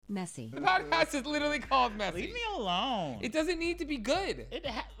Messy. The podcast is literally called Messy. Leave me alone. It doesn't need to be good.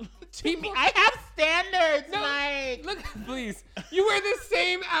 People, I have standards, Mike. Look, please. You wear the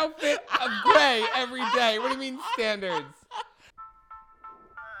same outfit of gray every day. What do you mean standards?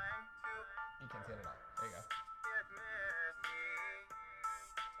 You can't say it at all. There you go.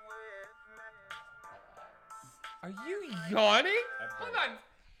 Are you yawning? Hold on.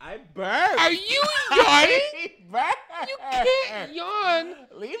 I burped. Are you yawning? Burp. You can't yawn.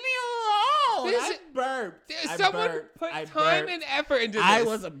 Leave me alone. I burped. Someone put time and effort into this. I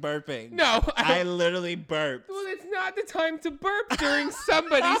wasn't burping. No. I literally burped. Well, it's not the time to burp during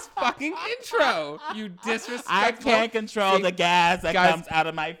somebody's fucking intro. You disrespectful. I can't control the gas that comes out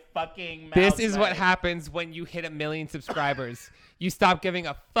of my fucking mouth. This is what happens when you hit 1 million subscribers. You stop giving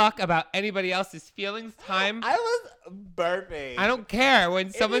a fuck about anybody else's feelings, time. I was burping. I don't care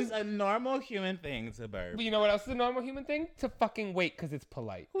when someone's a normal human thing to burp. You know what else is a normal human thing? To fucking wait because it's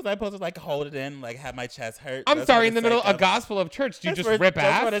polite. Was I supposed to like hold it in, like have my chest hurt? I'm sorry, in the middle of a gospel of church, do you just rip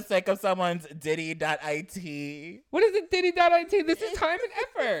ass? Just for the sake of someone's Diddy.it. What is it, Diddy.it? This is time and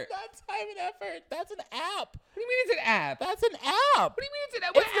effort. That's time and effort. That's an app. What do you mean it's an app? That's an app. What do you mean it's an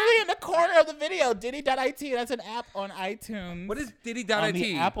app? It's literally in the corner of the video. Diddy.it. That's an app on iTunes. What is Diddy.it? On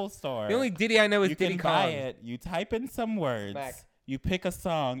the Apple Store. The only Diddy I know is Diddy You can buy it. You type in some words. You pick a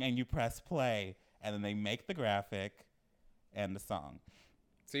song and you press play. And then they make the graphic and the song.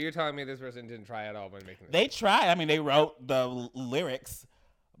 So you're telling me this person didn't try at all when making this? They tried. I mean, they wrote the lyrics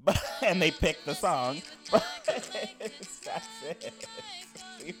and they picked the song. That's it.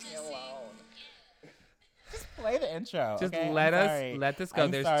 Leave me alone. Just play the intro. Just okay? let this go.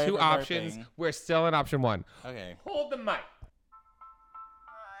 There's 2 options. We're still in option 1. Okay. Hold the mic.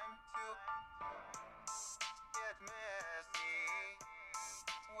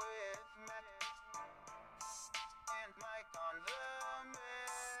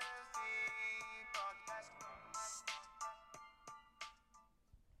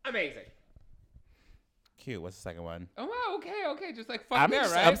 Amazing. Cute. What's the second one? Oh, wow. Okay. Just like fuck I'm there,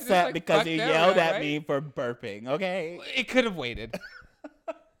 just right? upset like, because you yelled at right? me for burping, okay? It could have waited.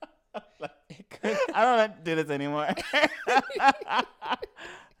 I don't want to do this anymore.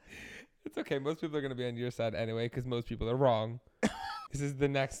 It's okay. Most people are going to be on your side anyway because most people are wrong. This is the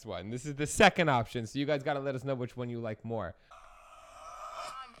next one. This is the second option. So you guys got to let us know which one you like more.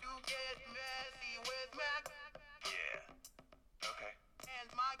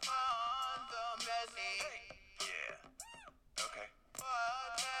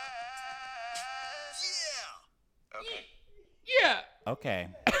 Yeah. Okay.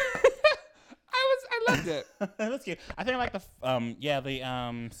 I loved it. That's cute. I think I like the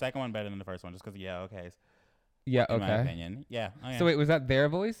second one better than the first one just because okay. Yeah, in my opinion. Yeah. Oh, yeah. So wait, was that their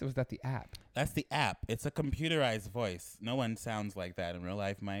voice or was that the app? That's the app. It's a computerized voice. No one sounds like that in real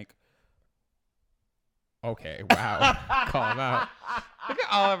life, Mike. Okay, wow. Call him out. Look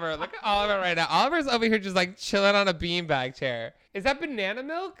at Oliver. Look at Oliver right now. Oliver's over here just like chilling on a beanbag chair. Is that banana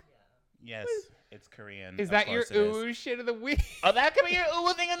milk? Yes. It's Korean. Is that your ooh shit of the week? Oh, that could be your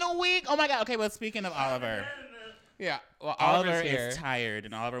ooh thing of the week. Oh my God. Okay, well, speaking of Oliver. Yeah. Well, Oliver here. is tired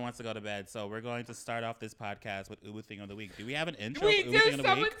and Oliver wants to go to bed. So we're going to start off this podcast with ooh thing of the week. Do we have an intro? We for do. Thing of the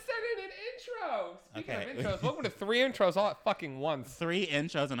Someone week? sent in an intro. Speaking Okay. of intros, welcome to 3 intros all at fucking once. 3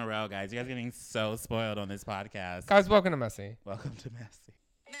 intros in a row, guys. You guys are getting so spoiled on this podcast. Guys, welcome to Messy. Welcome to Messy.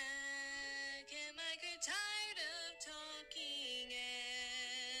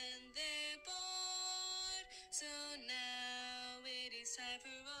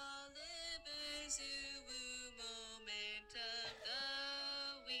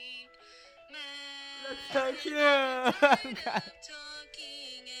 So cute. I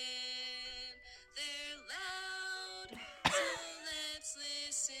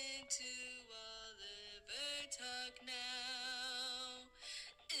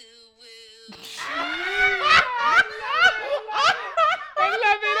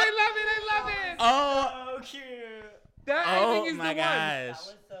love it. Oh, cute. That I think is my the gosh.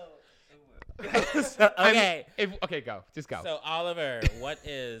 one. Okay. Okay, go. Just go. So, Oliver, what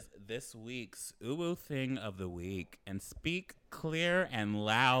is this week's Uwu thing of the week? And speak clear and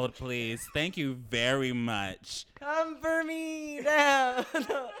loud, please. Thank you very much. Come for me now.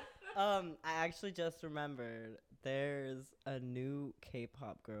 I actually just remembered there's a new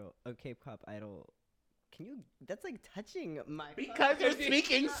K-pop girl, a K-pop idol. Can you? That's like touching my. Because you're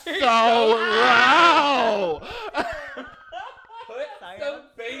speaking so low. Put some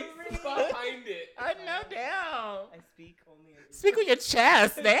bass behind it. I know, down. I speak only. Speak with your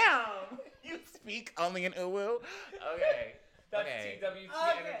chest, down. You speak only in Uwu. Okay. That's Okay.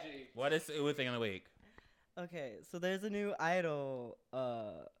 TWT energy. What is the Uwu thing of the week? Okay, so there's a new idol.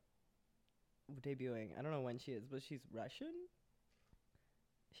 debuting. I don't know when she is, but she's Russian.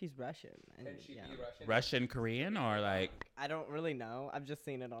 She's Russian. And Can she yeah. be Russian? Russian, Korean, or like? I don't really know. I've just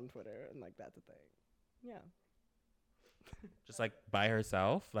seen it on Twitter, and like that's a thing. Yeah. Just like by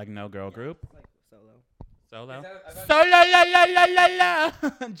herself, like no girl group, Like solo. solo. Is that- I thought- Solo la la la la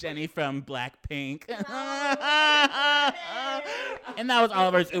la. Jenny from Blackpink. And that was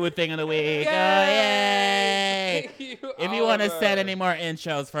Oliver's Uber thing of the week. Oh, yay! Thank you, If you want to Oliver. send any more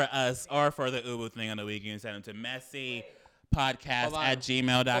intros for us or for the Ubu thing of the week, you can send them to messypodcast Hold on. at Hold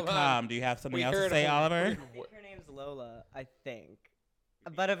gmail.com. on. Do you have something We else to heard say, a- Oliver? I think her name's Lola. I think.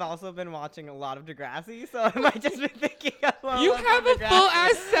 But I've also been watching a lot of Degrassi, so I might just be thinking of Lola. You from have a Degrassi. full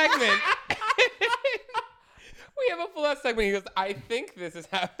ass segment. We have a full ass segment. He goes, I think this is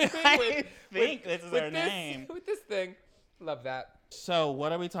happening. I think this is her name. With this thing. Love that. So,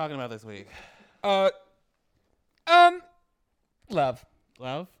 what are we talking about this week? Love. Love?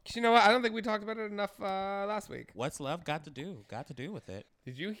 'Cause you know what? I don't think we talked about it enough last week. What's love got to do? Got to do with it?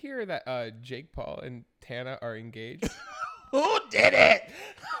 Did you hear that Jake Paul and Tana are engaged? Who did it?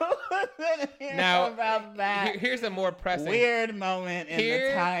 Now, about that here's a more pressing. weird moment in Here-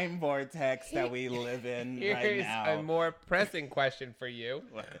 the time vortex that we live in right Here's now. a more pressing question for you.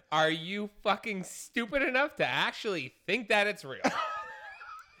 What? Are you fucking stupid enough to actually think that it's real?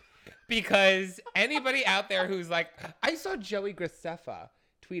 Because anybody out there who's like, I saw Joey Graceffa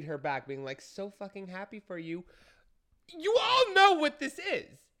tweet her back being like, so fucking happy for you. You all know what this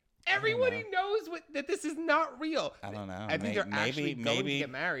is. Everybody knows that this is not real. I don't know. I think they're actually going to maybe get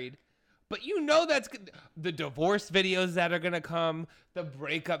married. But you know that's the divorce videos that are going to come, the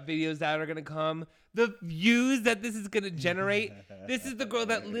breakup videos that are going to come, the views that this is going to generate. This is the girl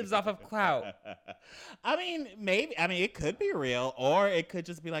that lives off of Clout. I mean, maybe. I mean, it could be real, or it could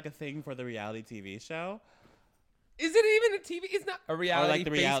just be like a thing for the reality TV show. Is it even a TV? It's not a reality Or like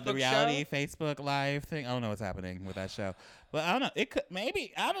the reality show? Facebook Live thing. I don't know what's happening with that show, but I don't know. It could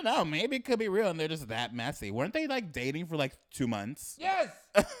maybe. I don't know. Maybe it could be real, and they're just that messy. Weren't they like dating for like 2 months? Yes.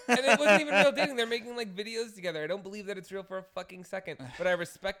 And it wasn't even real dating. They're making like videos together. I don't believe that it's real for a fucking second. But I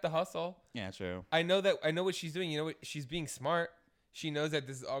respect the hustle. Yeah, true. I know what she's doing. You know what? She's being smart. She knows that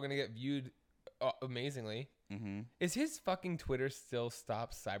this is all gonna get viewed amazingly. Mm-hmm. Is his fucking Twitter still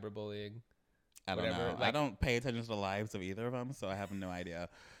stop cyberbullying? I don't Whatever, know. I like- don't pay attention to the lives of either of them, so I have no idea.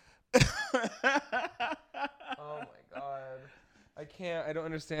 Oh my god. I can't. I don't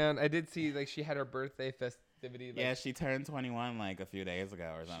understand. I did see like she had her birthday festivity. Like, Yeah, she turned 21 like a few days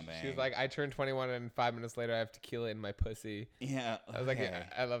ago or something. She was like, I turned 21 and 5 minutes later I have tequila in my pussy. yeah. I was like, okay.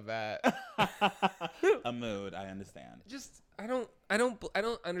 I love that. A mood. I understand. Just I don't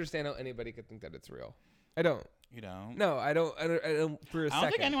understand how anybody could think that it's real. I don't. You don't. No, I don't for a I don't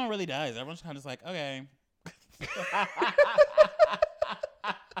second. think anyone really does. Everyone's kind of just like, okay.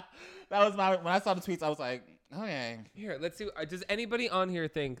 That was when I saw the tweets, I was like, okay. Here, let's see. Does anybody on here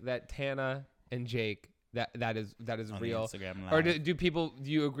think that Tana and Jake that is On the real? Instagram Or Live. do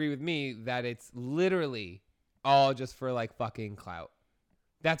you agree with me that it's literally all just for like fucking clout?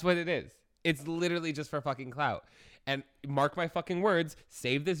 That's what it is. It's literally just for fucking clout. And mark my fucking words,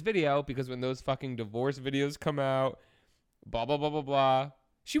 save this video because when those fucking divorce videos come out, blah, blah, blah, blah, blah.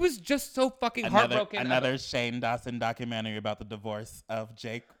 She was just so fucking heartbroken. Another Shane Dawson documentary about the divorce of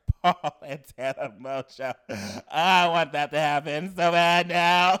Jake Paul and Tana Moshe. I want that to happen so bad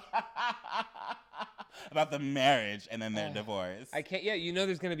now. About the marriage and then their divorce. I can't, yeah, you know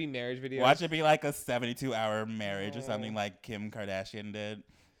there's going to be marriage videos. Watch it be like a 72-hour marriage or something like Kim Kardashian did.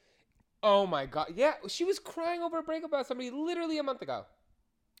 Oh my God. Yeah, she was crying over a breakup about somebody literally a month ago.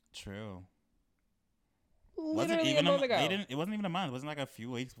 True. Literally a month ago. It wasn't even a month. It wasn't like a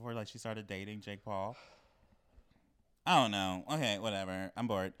few weeks before like she started dating Jake Paul. I don't know. Okay, whatever. I'm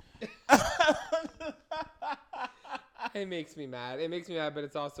bored. It makes me mad. It makes me mad, but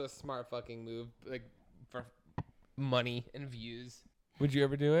it's also a smart fucking move, like for money and views. Would you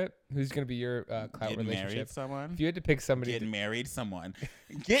ever do it? Who's gonna be your clout Get relationship? married someone. If you had to pick somebody, Get married someone.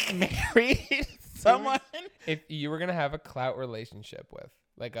 Get married someone. if you were gonna have a clout relationship with,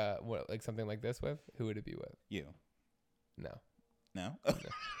 like like something like this with, who would it be with? You. No. No.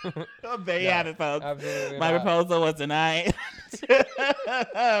 No. Oh, there you No, have it, folks. absolutely My not. proposal was tonight.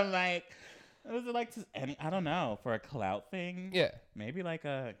 I'm like, was it like any? I don't know, for a clout thing. Yeah. Maybe like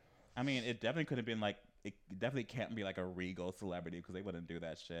a. I mean, it definitely could have been like. It definitely can't be like a regal celebrity because they wouldn't do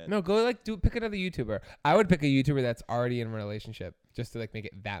that shit. No, go like pick another YouTuber. I would pick a YouTuber that's already in a relationship just to like make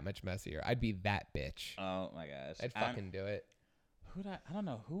it that much messier. I'd be that bitch. Oh my gosh. I'd fucking do it. I don't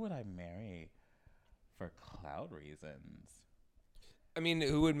know. Who would I marry for clout reasons? I mean,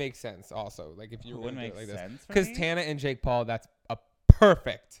 who would make sense also? Like if you Who were would gonna do make it like this. sense for Because me? Tana and Jake Paul, that's a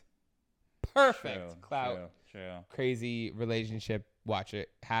perfect Perfect. Clout. True. Crazy relationship. Watch it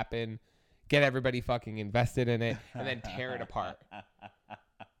happen. Get everybody fucking invested in it, and then tear it apart.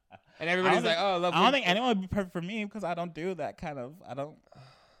 And everybody's like, "Oh, lovely." I don't think anyone would be perfect for me because I don't do that kind of. I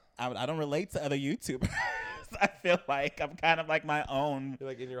don't relate to other YouTubers. I feel like I'm kind of like my own You're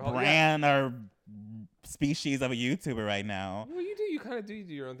like in your whole brand or species of a YouTuber right now. Well, you do. You kind of do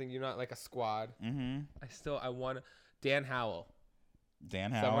your own thing. You're not like a squad. Mm-hmm. I want Dan Howell.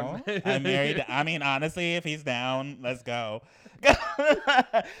 Dan Howell. Someone- I'm married. I mean, honestly, if he's down, let's go.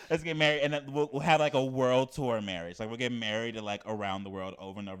 Let's get married, and then we'll have like a world tour marriage. Like we'll get married to like around the world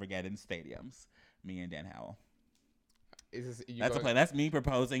over and over again in stadiums. Me and Dan Howell. That's a plan. That's me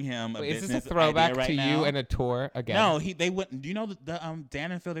proposing him. Is this a throwback right to now. you and a tour again? No, they went. Do you know the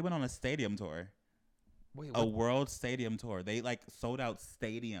Dan and Phil? They went on a stadium tour. Wait, a world stadium tour. They like sold out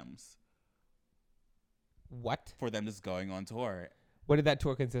stadiums. What? For them just going on tour. What did that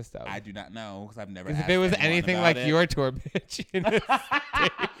tour consist of? I do not know because I've never. Because if it was anything like your tour, bitch.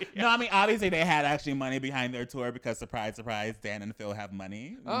 No, I mean obviously they had actually money behind their tour because surprise, surprise, Dan and Phil have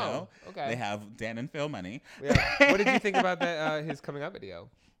money. You know? Okay. They have Dan and Phil money. Yeah. What did you think about that? His coming up video.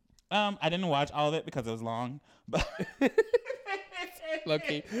 I didn't watch all of it because it was long, but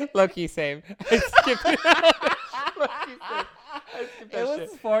Low-key, same. I skipped it. Low-key, same. It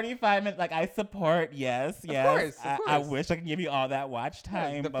was 45 minutes. Like I support, yes. Of course. I wish I could give you all that watch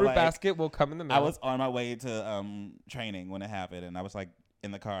time. Yeah, the but fruit like, basket will come in the mail. I was on my way to training when it happened, and I was like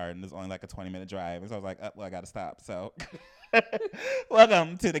in the car, and there's only like a 20-minute drive, and so I was like, well, I gotta stop. So,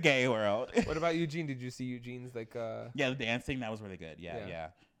 welcome to the gay world. What about Eugene? Did you see Eugene's like? Yeah, the dancing that was really good. Yeah.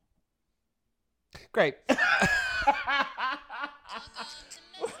 Great.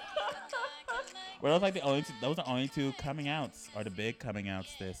 Well, those like the only two, those are only two coming outs, or the big coming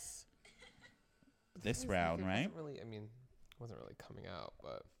outs this round, right? Wasn't really coming out,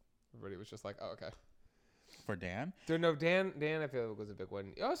 but everybody was just like, oh, okay. For Dan? Dan, I feel like was a big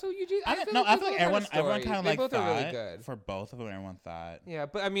one. Also, Eugene. I feel like everyone kind of like both thought are really good. for both of them. Everyone thought. Yeah,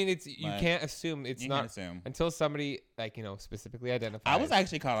 but I mean, you can't assume it's not. Can't assume until somebody specifically identifies. I was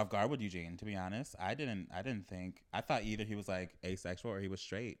actually caught off guard with Eugene, to be honest. I didn't think. I thought either he was like asexual or he was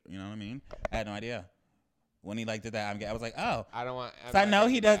straight. You know what I mean? I had no idea. When he like did that, I was like, oh. I don't want. So I know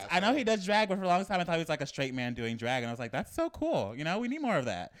he does. I know he does drag, but for a long time I thought he was like a straight man doing drag, and I was like, that's so cool. You know, we need more of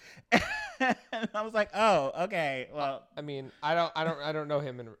that. And I was like, oh, okay. Well, I mean, I don't know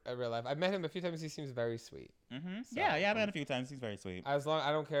him in real life. I've met him a few times. He seems very sweet. Mm-hmm. So, yeah, I met him a few times. He's very sweet. I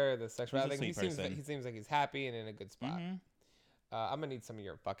don't care the sexuality. He seems like he's happy and in a good spot. Mm-hmm. I'm gonna need some of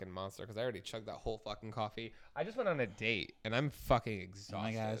your fucking Monster because I already chugged that whole fucking coffee. I just went on a date and I'm fucking exhausted. Oh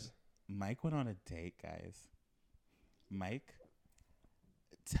my gosh, Mike went on a date, guys. Mike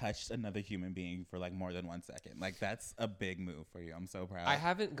touched another human being for like more than 1 second. Like that's a big move for you. I'm so proud. I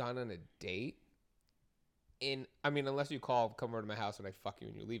haven't gone on a date unless you come over to my house and I fuck you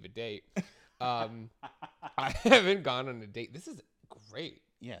and you leave a date. I haven't gone on a date. This is great.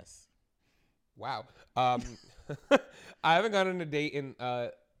 Yes. Wow. I haven't gone on a date in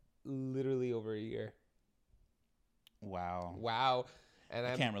literally over a year. Wow. And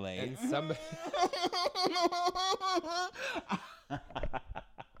I can't relate. And somebody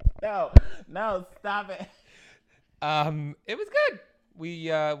No, stop it. It was good.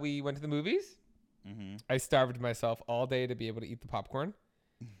 We went to the movies. Mm-hmm. I starved myself all day to be able to eat the popcorn.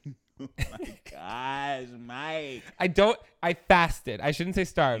 Oh my gosh, Mike. I fasted. I shouldn't say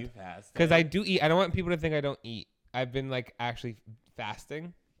starved. You fasted. Because I do eat. I don't want people to think I don't eat. I've been like actually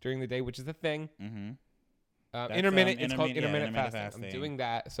fasting during the day, which is a thing. Mm-hmm. Intermittent. It's called intermittent fasting. I'm doing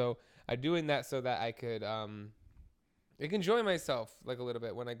that. So I'm doing that so that I could enjoy myself like a little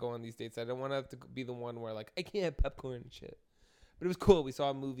bit when I go on these dates. I don't want to have to be the one where like I can't have popcorn and shit. But it was cool. We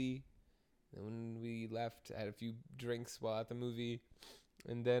saw a movie. And when we left, I had a few drinks while at the movie,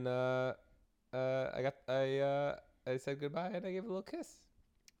 and then I said goodbye and I gave a little kiss.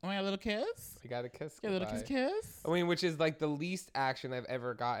 Oh, a little kiss? I got a kiss. A little kiss. I mean, which is like the least action I've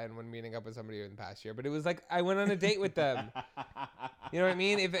ever gotten when meeting up with somebody in the past year. But it was like I went on a date with them. You know what I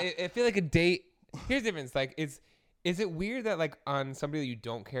mean? If I feel like a date. Here's the difference. Like, is it weird that like on somebody that you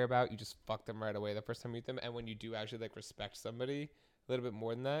don't care about, you just fuck them right away the first time you meet them, and when you do actually like respect somebody a little bit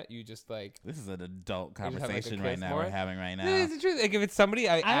more than that, you just like. This is an adult conversation like right now we're having right now. No, it's the truth. Like if it's somebody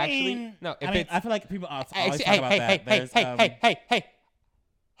I feel like people always talk about that.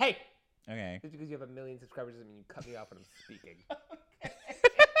 Hey. Okay. Just because you have 1 million subscribers doesn't mean you cut me off when I'm speaking.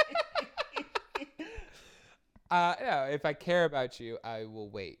 No, if I care about you, I will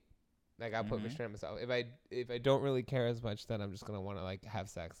wait. Like I'll put restraint on myself. If I don't really care as much, then I'm just gonna want to like have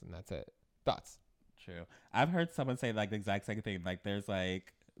sex and that's it. Thoughts? True. I've heard someone say like the exact same thing. Like there's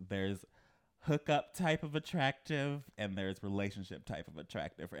hookup type of attractive, and there's relationship type of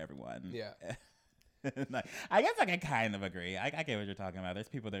attractive for everyone. Yeah. Like, I guess I can kind of agree. I get what you're talking about. There's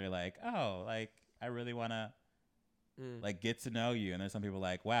people that are like, oh, like I really want to like get to know you, and there's some people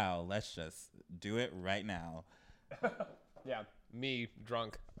like, wow, let's just do it right now. Yeah, me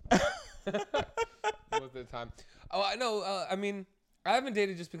drunk most of the time. Oh, I know. I mean, I haven't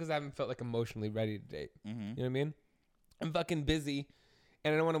dated just because I haven't felt like emotionally ready to date. You know what I mean? I'm fucking busy,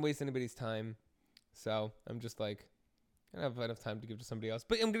 and I don't want to waste anybody's time. So I'm just like, I don't have enough time to give to somebody else.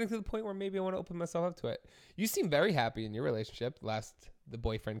 But I'm getting to the point where maybe I want to open myself up to it. You seem very happy in your relationship. The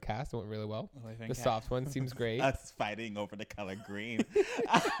boyfriend cast went really well. The soft one seems great. Us fighting over the color green.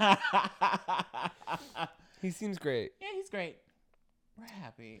 He seems great. Yeah, he's great. We're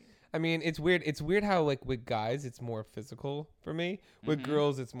happy. I mean, it's weird. It's weird how like with guys, it's more physical for me. With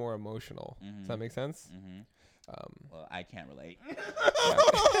girls, it's more emotional. Does that make sense? Well, I can't relate.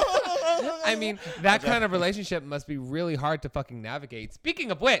 I mean, that kind of relationship must be really hard to fucking navigate.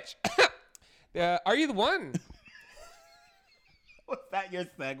 Speaking of which, are you the one? Was that your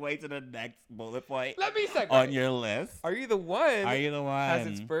segue to the next bullet point? Let me segue. On your list. Are you the one? Are you the one? Has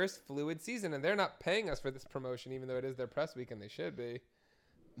its first fluid season, and they're not paying us for this promotion, even though it is their press week, and they should be.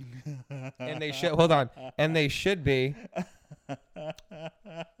 And they should. Hold on. And they should be.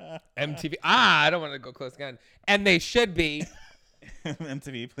 MTV. I don't want to go close again. And they should be.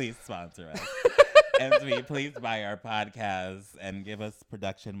 MTV, please sponsor us. MTV, please buy our podcast and give us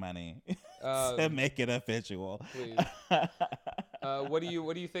production money to make it official. Please. What do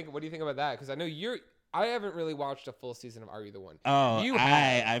you think? What do you think about that? Because I know I haven't really watched a full season of Are You the One? Oh,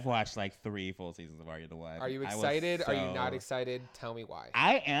 I've watched like 3 full seasons of Are You the One. Are you excited? Are you not excited? Tell me why.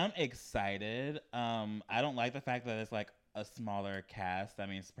 I am excited. I don't like the fact that it's like a smaller cast. I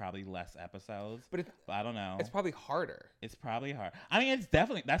mean, it's probably less episodes. But I don't know. It's probably harder. It's probably hard. I mean, it's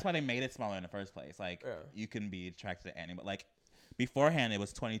definitely, that's why they made it smaller in the first place. Like, you can be attracted to anybody. Like, beforehand, it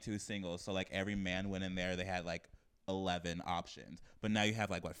was 22 singles. So, like, every man went in there. They had, like, 11 options. But now you have,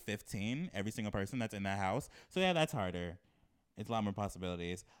 like, 15? Every single person that's in that house. So, yeah, that's harder. It's a lot more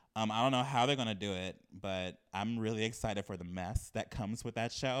possibilities. I don't know how they're going to do it, but I'm really excited for the mess that comes with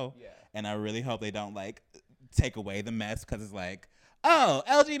that show. Yeah. And I really hope they don't, like, take away the mess, because it's like, oh,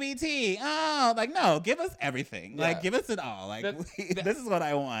 LGBT, oh, like, no, give us everything. Yeah. Like, give us it all. Like, this is what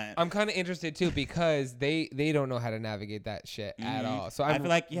I want. I'm kind of interested, too, because they don't know how to navigate that shit at all. So I feel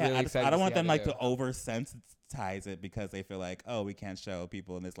like, really I don't want them, like, to oversensitize it because they feel like, oh, we can't show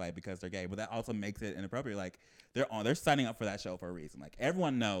people in this light because they're gay. But that also makes it inappropriate. Like, they're signing up for that show for a reason. Like,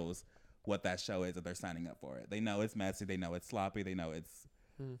 everyone knows what that show is if they're signing up for it. They know it's messy. They know it's sloppy. They know it's...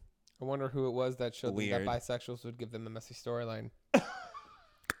 I wonder who it was that showed them that bisexuals would give them a messy storyline.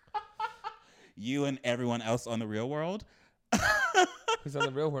 You and everyone else on The Real World. Who's on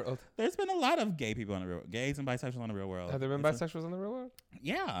The Real World? There's been a lot of gay people on The Real World. Gays and bisexuals on The Real World. Have there been bisexuals on The Real World?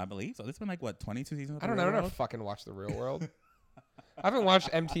 Yeah, I believe so. There's been like, what, 22 seasons of I don't know. I never fucking watched The Real World. I haven't watched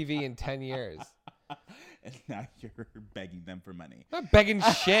MTV in 10 years. And now you're begging them for money. I'm not begging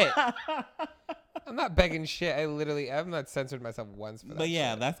shit. I'm not begging shit. I've not censored myself once for that. But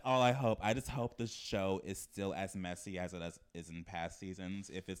yeah, shit. That's all I hope. I just hope the show is still as messy as it is in past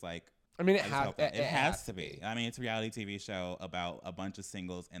seasons. If it's like, I mean, it has to be. I mean, it's a reality TV show about a bunch of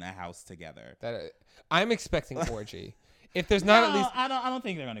singles in a house together. I'm expecting orgy. If there's not at least, I don't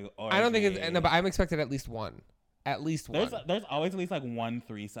think they're gonna go orgy. I don't think it's. No, but I'm expecting at least one. At least one. There's always at least like 1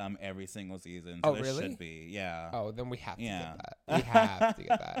 threesome every single season. So there really? Should be. Yeah. Oh, then we have to get that. We have to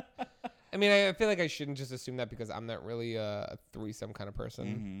get that. I mean, I feel like I shouldn't just assume that because I'm not really a threesome kind of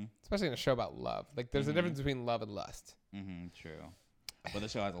person, especially in a show about love. Like, there's a difference between love and lust. True. But the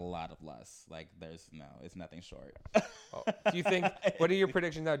show has a lot of lust. Like, it's nothing short. Do you think? What are your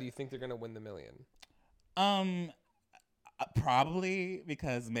predictions now? Do you think they're gonna win the million? Probably,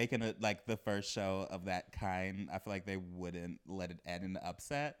 because making it like the first show of that kind, I feel like they wouldn't let it end in the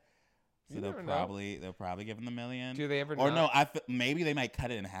upset. So they'll probably give them the million. Do they ever? Or no, maybe they might cut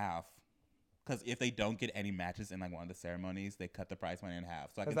it in half. Because if they don't get any matches in like one of the ceremonies, they cut the prize money in half.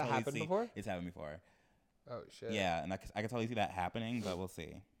 So Has that happened before? It's happened before. Oh shit. Yeah, and I can totally see that happening, but we'll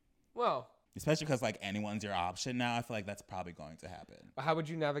see. Well, especially because like anyone's your option now, I feel like that's probably going to happen. How would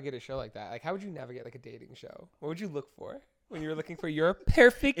you navigate a show like that? Like, how would you navigate like a dating show? What would you look for when you were looking for your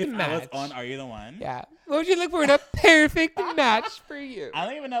perfect match? I was on Are You the One? Yeah. What would you look for in a perfect match for you? I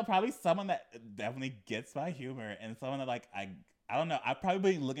don't even know. Probably someone that definitely gets my humor, and someone that like I don't know. I'd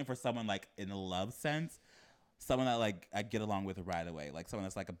probably be looking for someone like in a love sense. Someone that like I get along with right away, like someone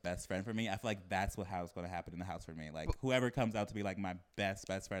that's like a best friend for me. I feel like that's how it's going to happen in the house for me. Like whoever comes out to be like my best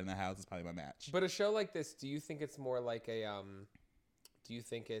friend in the house is probably my match. But a show like this, do you think it's more like a? Do you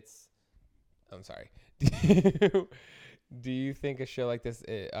think it's I'm sorry. Do you think a show like this,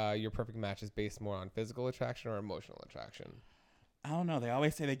 Your Perfect Match, is based more on physical attraction or emotional attraction? I don't know. They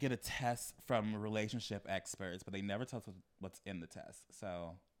always say they get a test from relationship experts, but they never tell us what's in the test.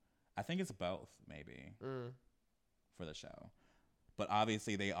 So I think it's both, maybe, for the show. But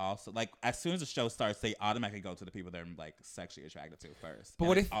obviously, they also, like, as soon as the show starts, they automatically go to the people they're, like, sexually attracted to first. But and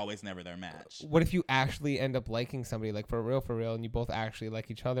what it's if always never their match? What if you actually end up liking somebody, like, for real, and you both actually like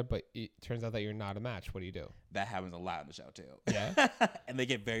each other, but it turns out that you're not a match? What do you do? That happens a lot in the show, too. Yeah? And they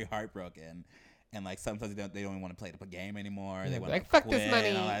get very heartbroken. And, like, sometimes they don't even want to play the game anymore. Yeah, They want like, to fuck quit this money.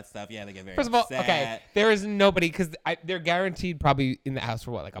 and all that stuff. Yeah, they get very First of all, upset. okay, there is nobody, because they're guaranteed probably in the house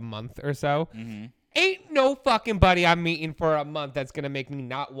for, what, like a month or so? Mm-hmm. Ain't no fucking buddy I'm meeting for a month that's going to make me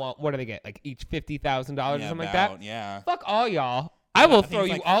not want, what do they get, like each $50,000 or something like that? Yeah. Fuck all y'all. I will throw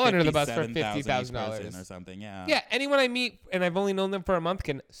you like all under the bus for $57,000 or something. Yeah. Yeah, anyone I meet and I've only known them for a month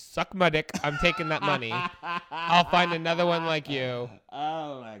can suck my dick. I'm taking that money. I'll find another one like you.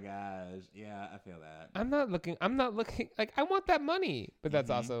 Oh my gosh. Yeah, I feel that. I'm not looking like I want that money, but that's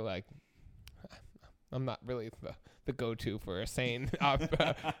also like I'm not really the go-to for sane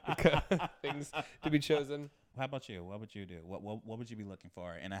things to be chosen. How about you? What would you do? What would you be looking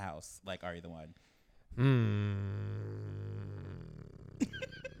for in a house? Like, are you the one?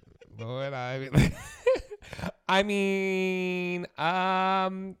 What would I be like? I mean,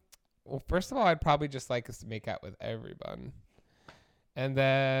 well, first of all, I'd probably just like us to make out with everyone. And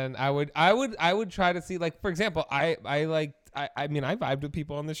then I would try to see, like, for example, I mean, I vibed with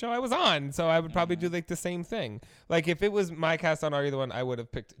people on the show I was on, so I would probably do like the same thing. Like, if it was my cast on Are You the One, I would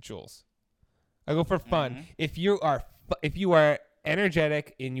have picked Jules. I go for fun. If you are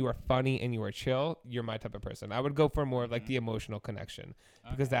energetic and you are funny and you are chill, you're my type of person. I would go for more of like the emotional connection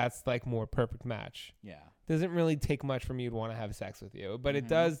because that's like more perfect match. Yeah. Doesn't really take much for me to want to have sex with you, but it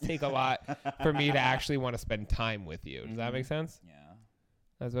does take a lot for me to actually want to spend time with you. Does that make sense? Yeah.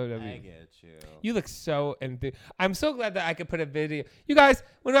 That's what I mean. I get you. You look so I'm so glad that I could put a video. You guys,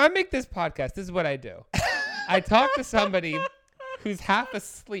 when I make this podcast, this is what I do. I talk to somebody who's half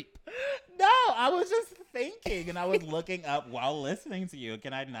asleep. No, I was just thinking and I was looking up while listening to you.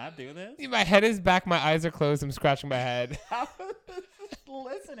 Can I not do this? My head is back. My eyes are closed. I'm scratching my head. I was just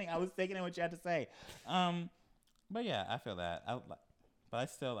listening. I was taking in what you had to say. But yeah, I feel that. But I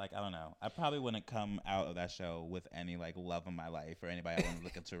still, like, I don't know. I probably wouldn't come out of that show with any, like, love in my life or anybody I want to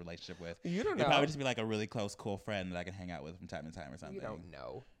look into a relationship with. You don't know. It'd probably just be, like, a really close, cool friend that I can hang out with from time to time or something. You don't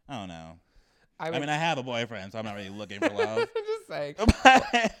know. I don't know. I mean, I have a boyfriend, so I'm not really looking for love. I'm just saying.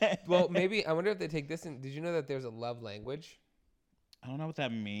 Well, maybe, I wonder if they take this in. Did you know that there's a love language? I don't know what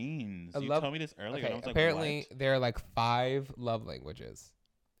that means. You told me this earlier. Okay, I was like, apparently, what? there are, like, 5 love languages.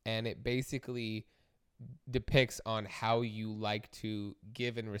 And it basically depicts on how you like to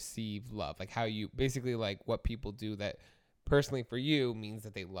give and receive love, like how you basically, like, what people do that personally for you means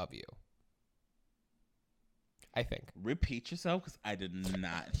that they love you, I think. Repeat yourself, because I did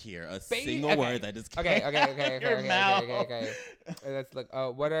not hear a single word that just came okay. That's like,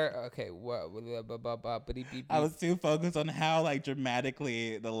 what are I was too focused on how, like,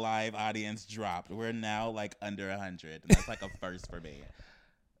 dramatically the live audience dropped. We're now, like, under 100, and that's like a first for me.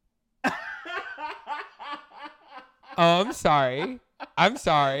 Oh, I'm sorry. I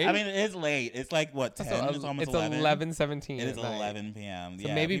mean, it is late. It's like, what, 10? So, it's almost it's 11. 11:17. It is 11 p.m. So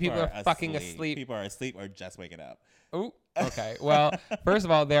yeah, maybe people are fucking asleep. People are asleep or just waking up. Oh, okay. Well, first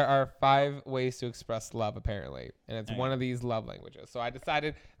of all, there are 5 ways to express love, apparently. And it's one of these love languages. So I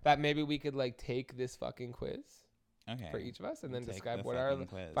decided that maybe we could, like, take this fucking quiz for each of us and then describe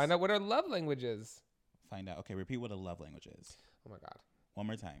find out what our love language is. Find out. Okay, repeat what a love language is. Oh, my God. One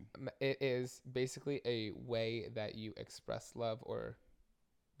more time. It is basically a way that you express love or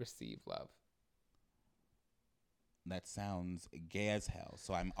receive love. That sounds gay as hell.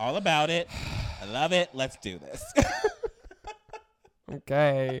 So I'm all about it. I love it. Let's do this.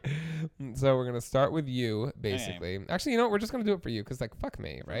 Okay. So we're going to start with you, basically. Okay. Actually, you know what? We're just going to do it for you because, like, fuck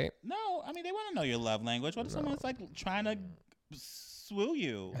me, right? No. I mean, they want to know your love language. What if someone's, like, trying to swoo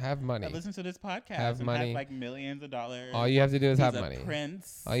you? Have money. Listen to this podcast. Have money. Have, like, millions of dollars. All you have to do is have money.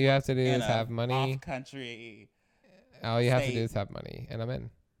 Prince. All you have to do is have money. Off-country. All you have to do is have money. And I'm in.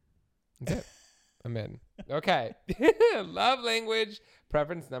 That's it. I'm in. Okay. Love language.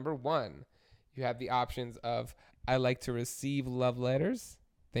 Preference number 1. You have the options of I like to receive love letters,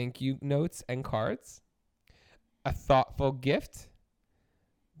 thank you notes, and cards. A thoughtful gift.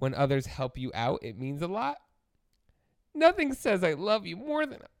 When others help you out, it means a lot. Nothing says I love you more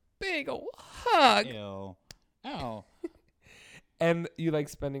than a big old hug. Ew. Oh. And you like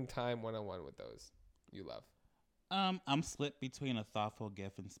spending time one-on-one with those you love. I'm split between a thoughtful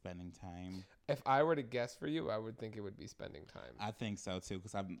gift and spending time. If I were to guess for you, I would think it would be spending time. I think so too,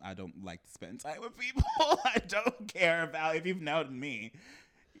 because I don't like to spend time with people. I don't care about if you've known me.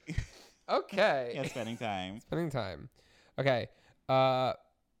 Okay. Yeah, spending time. Spending time. Okay.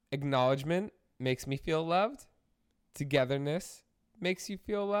 Acknowledgement makes me feel loved. Togetherness makes you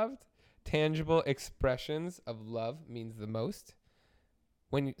feel loved. Tangible expressions of love means the most.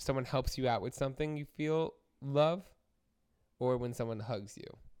 When someone helps you out with something, you feel love, or when someone hugs you.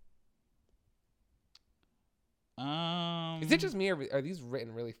 Is it just me, or are these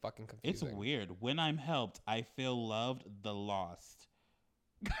written really fucking confusing? It's weird. When I'm helped, I feel loved. The lost.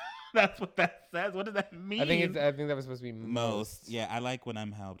 That's what that says. What does that mean? I think that was supposed to be most. Yeah, I like when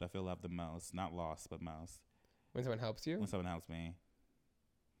I'm helped. I feel loved the most. Not lost, but most. When someone helps you. When someone helps me.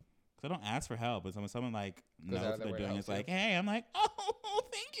 Because I don't ask for help, but when someone like knows what they're doing, it's like, hey, I'm like, oh,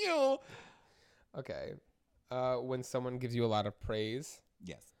 thank you. Okay. When someone gives you a lot of praise.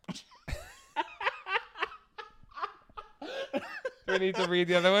 Yes. Do I need to read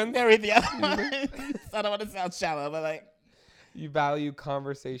the other one? Yeah, read the other one. I don't want to sound shallow, but like. You value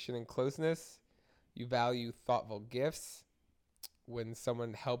conversation and closeness. You value thoughtful gifts. When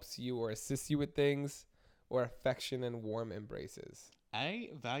someone helps you or assists you with things. Or affection and warm embraces. I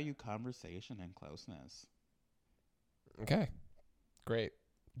value conversation and closeness. Okay. Great.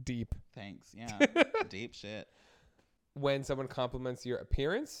 Deep. Thanks. Yeah. Deep shit. When someone compliments your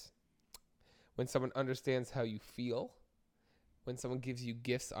appearance. When someone understands how you feel. When someone gives you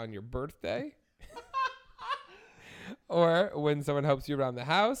gifts on your birthday. Or when someone helps you around the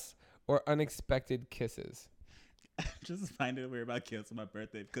house. Or unexpected kisses. Just find it weird about gifts on my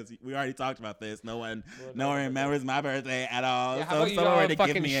birthday because we already talked about this. No one remembers my birthday at all. Yeah, how about you don't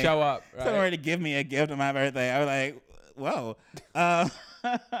fucking show up? Right? Someone were to give me a gift on my birthday, I was like, whoa.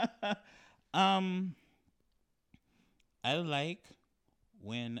 I like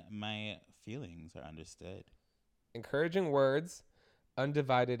when my feelings are understood. Encouraging words,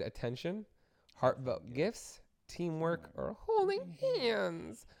 undivided attention, heartfelt gifts, teamwork, or holding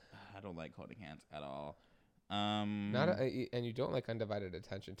hands. I don't like holding hands at all. And you don't like undivided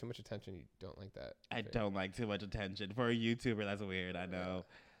attention. Too much attention, you don't like that. I don't like too much attention. For a YouTuber, that's weird. I know.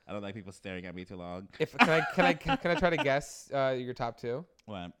 I don't like people staring at me too long. Can I try to guess your top two?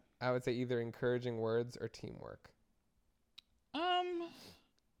 What? I would say either encouraging words or teamwork.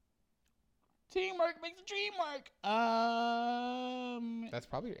 Teamwork makes the dream work. That's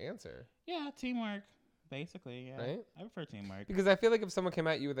probably your answer. Yeah, teamwork. Basically, yeah. Right? I prefer teamwork. Because I feel like if someone came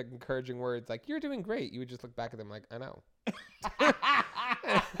at you with like encouraging words, like you're doing great, you would just look back at them like, I know.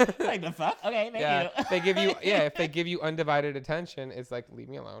 Like the fuck? Okay, thank you. If they give you undivided attention, it's like leave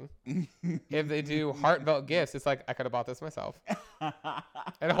me alone. If they do heartfelt gifts, it's like I could have bought this myself.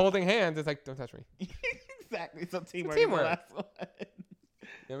 And holding hands, it's like don't touch me. Exactly. So teamwork. Teamwork. Is the last one. You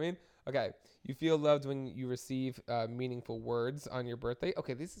know what I mean? Okay. You feel loved when you receive meaningful words on your birthday.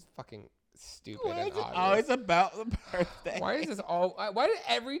 Okay, this is fucking stupid and obvious. Always about the birthday. Why is this all? Why did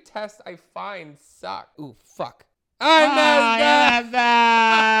every test I find suck? Ooh, fuck. I messed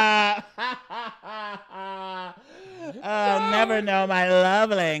up. I'll never know my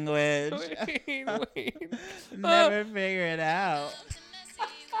love language. Wait. Never figure it out.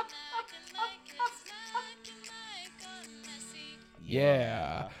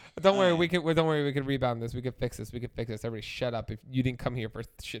 Yeah. Don't worry, we can rebound this. We can fix this. Everybody shut up. If you didn't come here for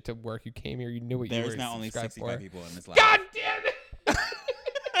shit to work, you came here, you knew what you were. There's not only 65 people in this life. God damn it!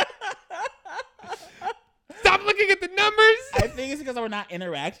 Stop looking at the numbers. I think it's because we're not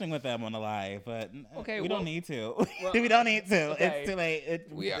interacting with them on the live, but we don't need to. We don't need to. Okay. It's too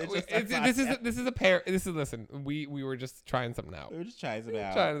late. Listen, we were just trying something out. We were just trying something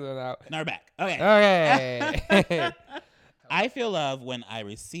out. Now we're back. Okay. I feel love when I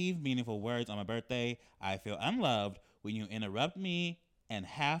receive meaningful words on my birthday. I feel unloved when you interrupt me and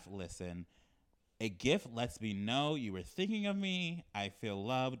half listen. A gift lets me know you were thinking of me. I feel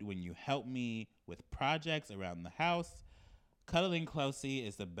loved when you help me with projects around the house. Cuddling closely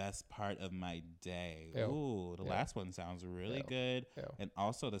is the best part of my day. Ew. Ooh, the last one sounds really good. Ew. And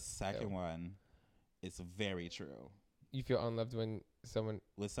also the second one is very true. You feel unloved when someone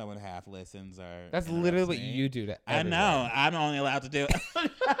half listens or that's literally what you do to everyone. I know. I'm only allowed to do it.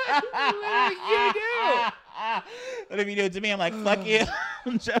 You do. But if you do it to me, I'm like, fuck you.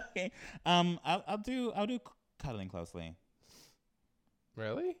 I'm joking. I'll do cuddling closely.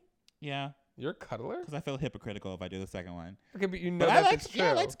 Really? Yeah. You're a cuddler? Because I feel hypocritical if I do the second one. Okay, but you know that's true. Yeah,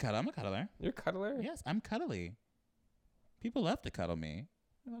 I like to cuddle. I'm a cuddler. You're a cuddler? Yes, I'm cuddly. People love to cuddle me.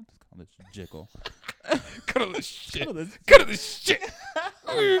 I'll just call this jiggle. Cuddle this shit. Cuddle this- Cuddle this shit.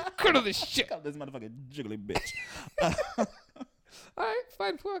 Cuddle this shit. Call this motherfucking jiggly bitch. All right,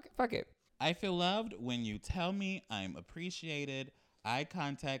 fine. Fuck it. I feel loved when you tell me I'm appreciated. Eye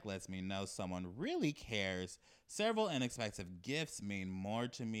contact lets me know someone really cares. Several inexpensive gifts mean more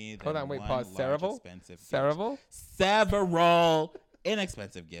to me than Hold on, wait, one pause. large Several? expensive gift. Several? Several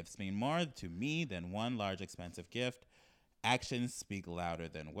inexpensive gifts mean more to me than one large expensive gift. Actions speak louder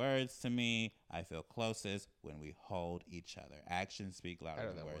than words to me. I feel closest when we hold each other. Actions speak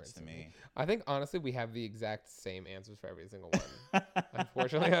louder than words to me. I think honestly we have the exact same answers for every single one.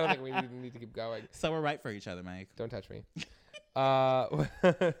 Unfortunately, I don't think we need to keep going. So we're right for each other, Mike. Don't touch me.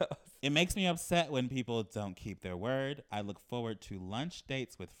 It makes me upset when people don't keep their word. I look forward to lunch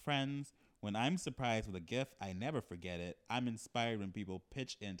dates with friends. When I'm surprised with a gift, I never forget it. I'm inspired when people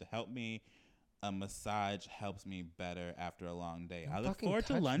pitch in to help me. A massage helps me better after a long day. Don't I look fucking forward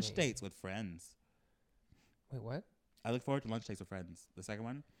to touch lunch me. dates with friends. Wait, what? I look forward to lunch dates with friends. The second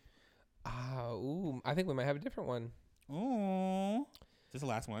one? Ooh, I think we might have a different one. Ooh. Is this the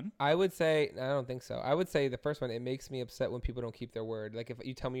last one? I would say, I don't think so. I would say the first one, it makes me upset when people don't keep their word. Like if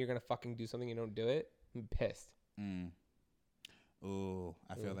you tell me you're going to fucking do something and you don't do it, I'm pissed. Ooh,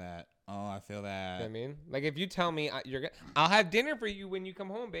 I feel Ooh. that. Oh, I feel You know that. what I mean? Like if you tell me I'll have dinner for you when you come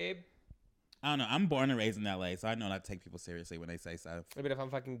home, babe. I don't know. I'm born and raised in LA, so I know not to take people seriously when they say stuff. But if I'm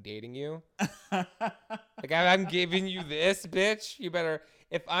fucking dating you, like I'm giving you this, bitch, you better,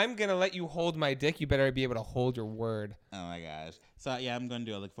 if I'm going to let you hold my dick, you better be able to hold your word. Oh my gosh. So yeah, I'm going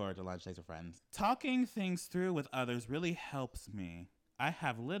to do. I look forward to lunch dates with friends. Talking things through with others really helps me. I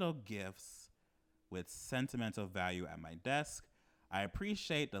have little gifts with sentimental value at my desk. I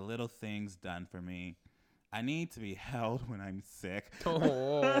appreciate the little things done for me. I need to be held when I'm sick.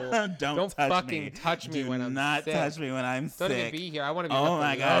 Oh, Don't fucking touch me Do when I'm not sick. touch me when I'm Don't sick. even be here. I want to be Oh left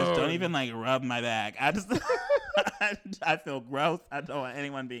my gosh! Don't alone. even like rub my back. I just I feel gross. I don't want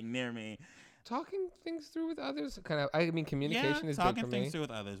anyone being near me. Talking things through with others, communication is big talking for things me. through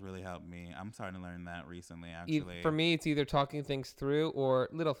with others really helped me. I'm starting to learn that recently. Actually, For me, it's either talking things through or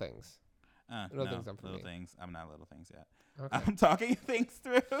little things. little things aren't for me. things. I'm not little things yet. Okay. I'm talking things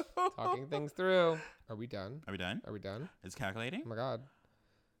through. Talking things through. Are we done? Are we done? Are we done? It's calculating. Oh my god.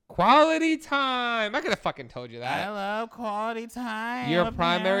 Quality time. I could have fucking told you I that. love quality time. Your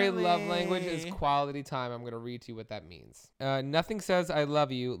primary love apparently. language is quality time. I'm going to read to you what that means. Nothing says I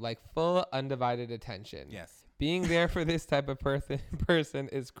love you like full undivided attention. Yes. Being there for this type of person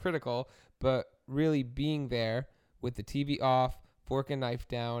is critical, but really being there with the TV off, fork and knife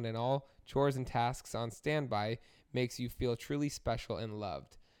down, and all chores and tasks on standby makes you feel truly special and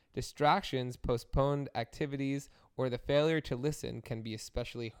loved. Distractions, postponed activities, or the failure to listen can be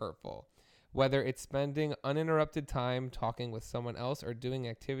especially hurtful. Whether it's spending uninterrupted time talking with someone else or doing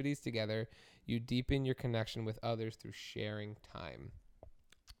activities together, you deepen your connection with others through sharing time.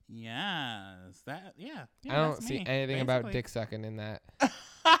 Yes. Yeah, I don't that's see me, anything about basically. dick sucking in that.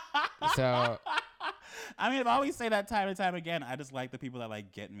 So I mean, I always say that time and time again. I just like the people that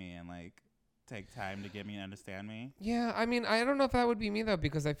like get me and like take time to get me and understand me. yeah, I mean, I don't know if that would be me though,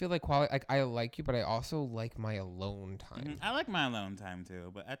 because I feel like I like you, but I also like my alone time. I like my alone time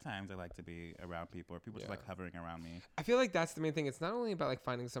too, but at times I like to be around people or people just like hovering around me. I feel like that's the main thing. It's not only about like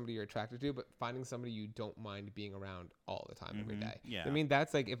finding somebody you're attracted to, but finding somebody you don't mind being around all the time, every day. Yeah. I mean,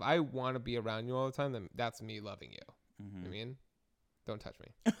 that's like, if I want to be around you all the time, then that's me loving you. Mm-hmm. I mean, don't touch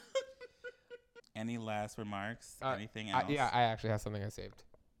me. Any last remarks? Anything else? Yeah, I actually have something I saved.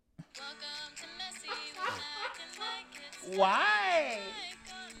 Why?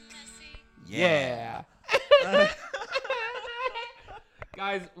 Yeah.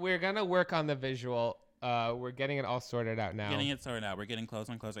 Guys, we're going to work on the visual. We're getting it all sorted out now. Getting it sorted out. We're getting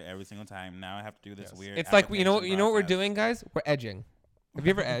closer and closer every single time. Now I have to do this weird. It's like, you know what we're process. doing, guys? We're edging. Have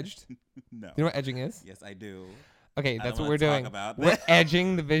you ever edged? No. You know what edging is? Yes, I do. Okay, I that's don't what we're wanna doing. talk about We're that.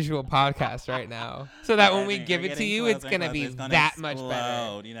 edging the visual podcast right now, so that when we We're give it to getting you, closer it's and gonna closer. be It's gonna that much better.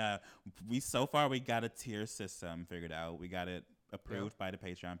 explode. You know, we got a tier system figured out. We got it approved by the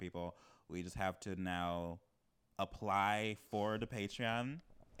Patreon people. We just have to now apply for the Patreon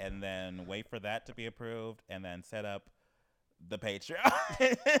and then wait for that to be approved and then set up the Patreon.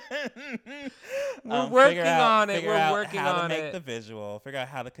 We're working on it. Figure We're out working how on to make it. the visual. Figure out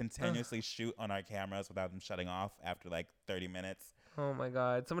how to continuously shoot on our cameras without them shutting off after like 30 minutes. Oh my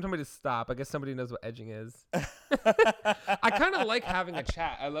god! Someone told me to stop. I guess somebody knows what edging is. I kind of like having a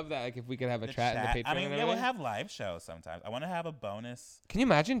chat. I love that. Like if we could have a chat in the Patreon. I mean, and yeah, we'll everything. have live shows sometimes. I want to have a bonus. Can you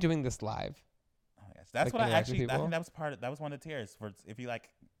imagine doing this live? Oh my gosh, that's Like what I interact with actually. I people? think that was one of the tiers for if you like.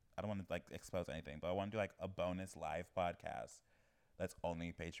 I don't want to like expose anything, but I want to do like a bonus live podcast. That's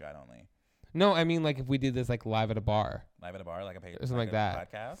only Patreon only. No, I mean like if we did this like live at a bar. Live at a bar, like a Patreon, Something like that.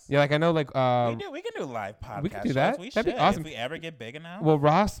 podcast. Yeah, like I know like We can do live podcast. we could do shows. that. We That'd be should. awesome. If we ever get big enough. well,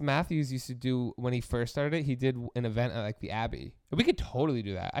 Ross Matthews used to do when he first started it. He did an event at like the Abbey. We could totally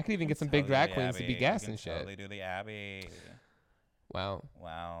do that. I could even get some big drag queens to be guests and shit. Totally do the Abbey. Wow.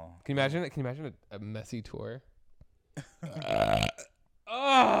 Can you imagine it? Can you imagine a messy tour?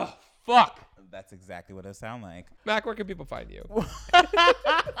 Oh fuck. That's exactly what it sound like. Mac, where can people find you?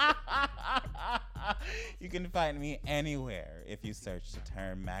 You can find me anywhere if you search the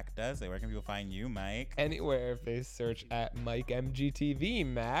term Mac Does It. Where can people find you, Mike? Anywhere if they search at Mike MGTV,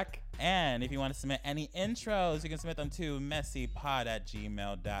 Mac. And if you want to submit any intros, you can submit them to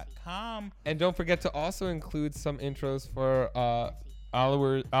messypod@gmail.com. And don't forget to also include some intros for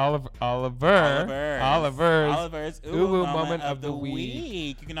Oliver's Uwu moment of the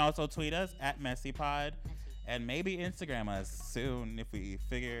week. You can also tweet us at messypod. And maybe Instagram us soon if we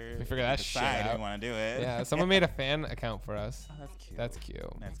figure that shit out. We want to do it. Yeah, someone made a fan account for us. Oh, that's cute. That's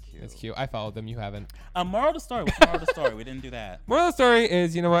cute. That's cute. That's cute. I followed them. You haven't. Moral of the story. What's the moral of the story? We didn't do that. Moral of the story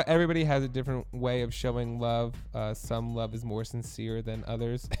is, you know what? Everybody has a different way of showing love. Some love is more sincere than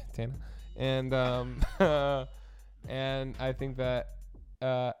others. Tana. And and I think that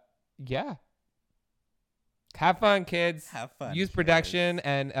yeah. Have fun, kids. Have fun. Use kids. production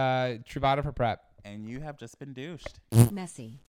and Truvada for prep. And you have just been douched. Messy.